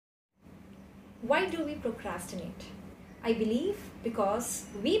Why do we procrastinate? I believe because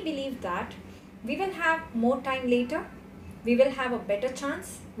we believe that we will have more time later, we will have a better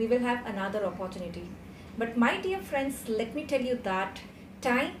chance, we will have another opportunity. But my dear friends, let me tell you that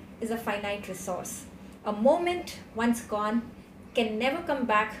time is a finite resource. A moment once gone can never come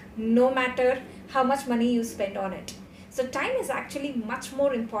back, no matter how much money you spend on it. So time is actually much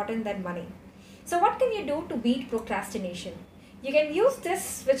more important than money. So what can you do to beat procrastination? You can use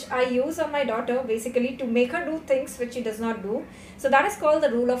this, which I use on my daughter, basically to make her do things which she does not do. So that is called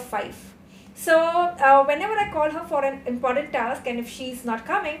the rule of 5. So whenever I call her for an important task, and if she's not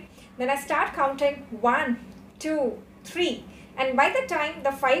coming, then I start counting 1, 2, 3. And by the time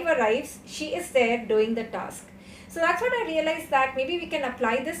the 5 arrives, she is there doing the task. So that's when I realized that maybe we can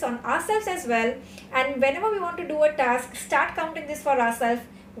apply this on ourselves as well. And whenever we want to do a task, start counting this for ourselves.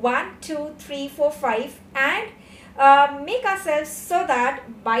 1, 2, 3, 4, 5, and make ourselves so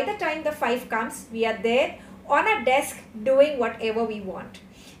that by the time the 5 comes, we are there on a desk doing whatever we want.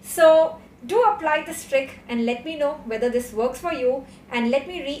 So do apply this trick and let me know whether this works for you. And let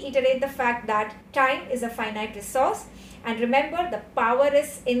me reiterate the fact that time is a finite resource. And remember, the power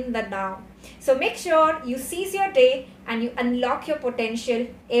is in the now. So make sure you seize your day and you unlock your potential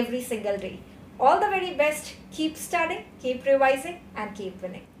every single day. All the very best. Keep studying, keep revising, and keep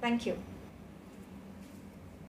winning. Thank you.